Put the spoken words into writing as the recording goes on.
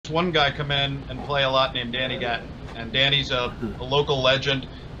one guy come in and play a lot named Danny Gatton, and Danny's a local legend.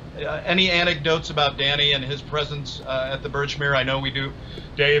 Any anecdotes about Danny and his presence at the Birchmere? I know we do.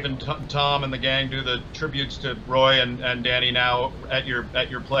 Dave and Tom and the gang do the tributes to Roy and Danny now at your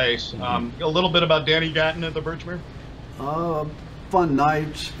place. A little bit about Danny Gatton at the Birchmere. Fun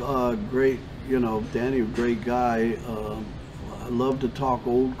nights. Great, you know, Danny, a great guy. I love to talk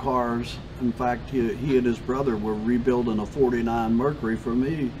old cars. In fact, he and his brother were rebuilding a '49 Mercury for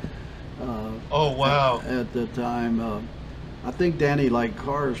me. Oh wow! At the time. I think Danny liked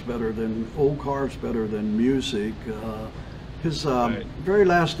old cars better than music. His very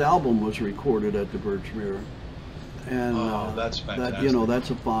last album was recorded at the Birchmere, and that's fantastic. that, that's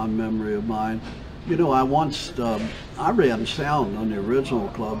a fond memory of mine. I ran sound on the original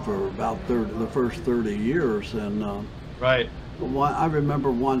club for about the first 30 years, and right. I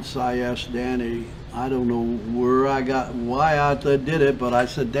remember once I asked Danny, I don't know why I did it, but I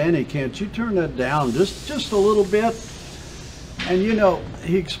said, Danny, can't you turn that down just a little bit? And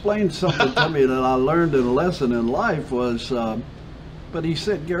he explained something to me that I learned in a lesson in life was, but he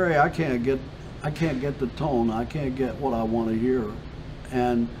said, Gary, I can't get the tone. I can't get what I want to hear.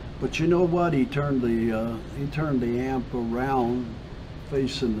 But you know what? He turned the amp around,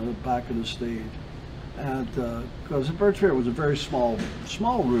 facing the back of the stage, and because the Birchmere was a very small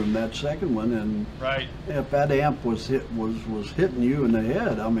room, that second one, and right. If that amp was hitting you in the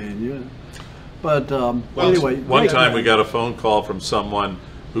head, I mean, yeah. But anyway, one time we got a phone call from someone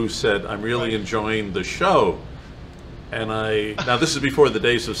who said, "I'm really enjoying the show," and now this is before the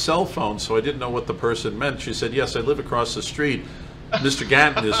days of cell phones, so I didn't know what the person meant. She said, "Yes, I live across the street. Mr.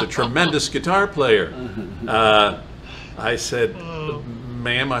 Gatton is a tremendous guitar player." I said,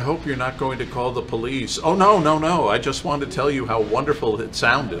 "Ma'am, I hope you're not going to call the police." "Oh no! I just want to tell you how wonderful it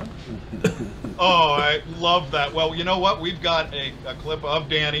sounded." Oh, I love that. Well, you know what? We've got a clip of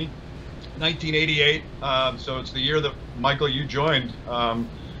Danny. 1988, so it's the year that, Michael, you joined,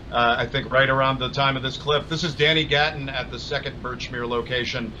 I think right around the time of this clip. This is Danny Gatton at the second Birchmere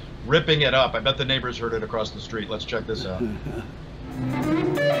location, ripping it up. I bet the neighbors heard it across the street. Let's check this out.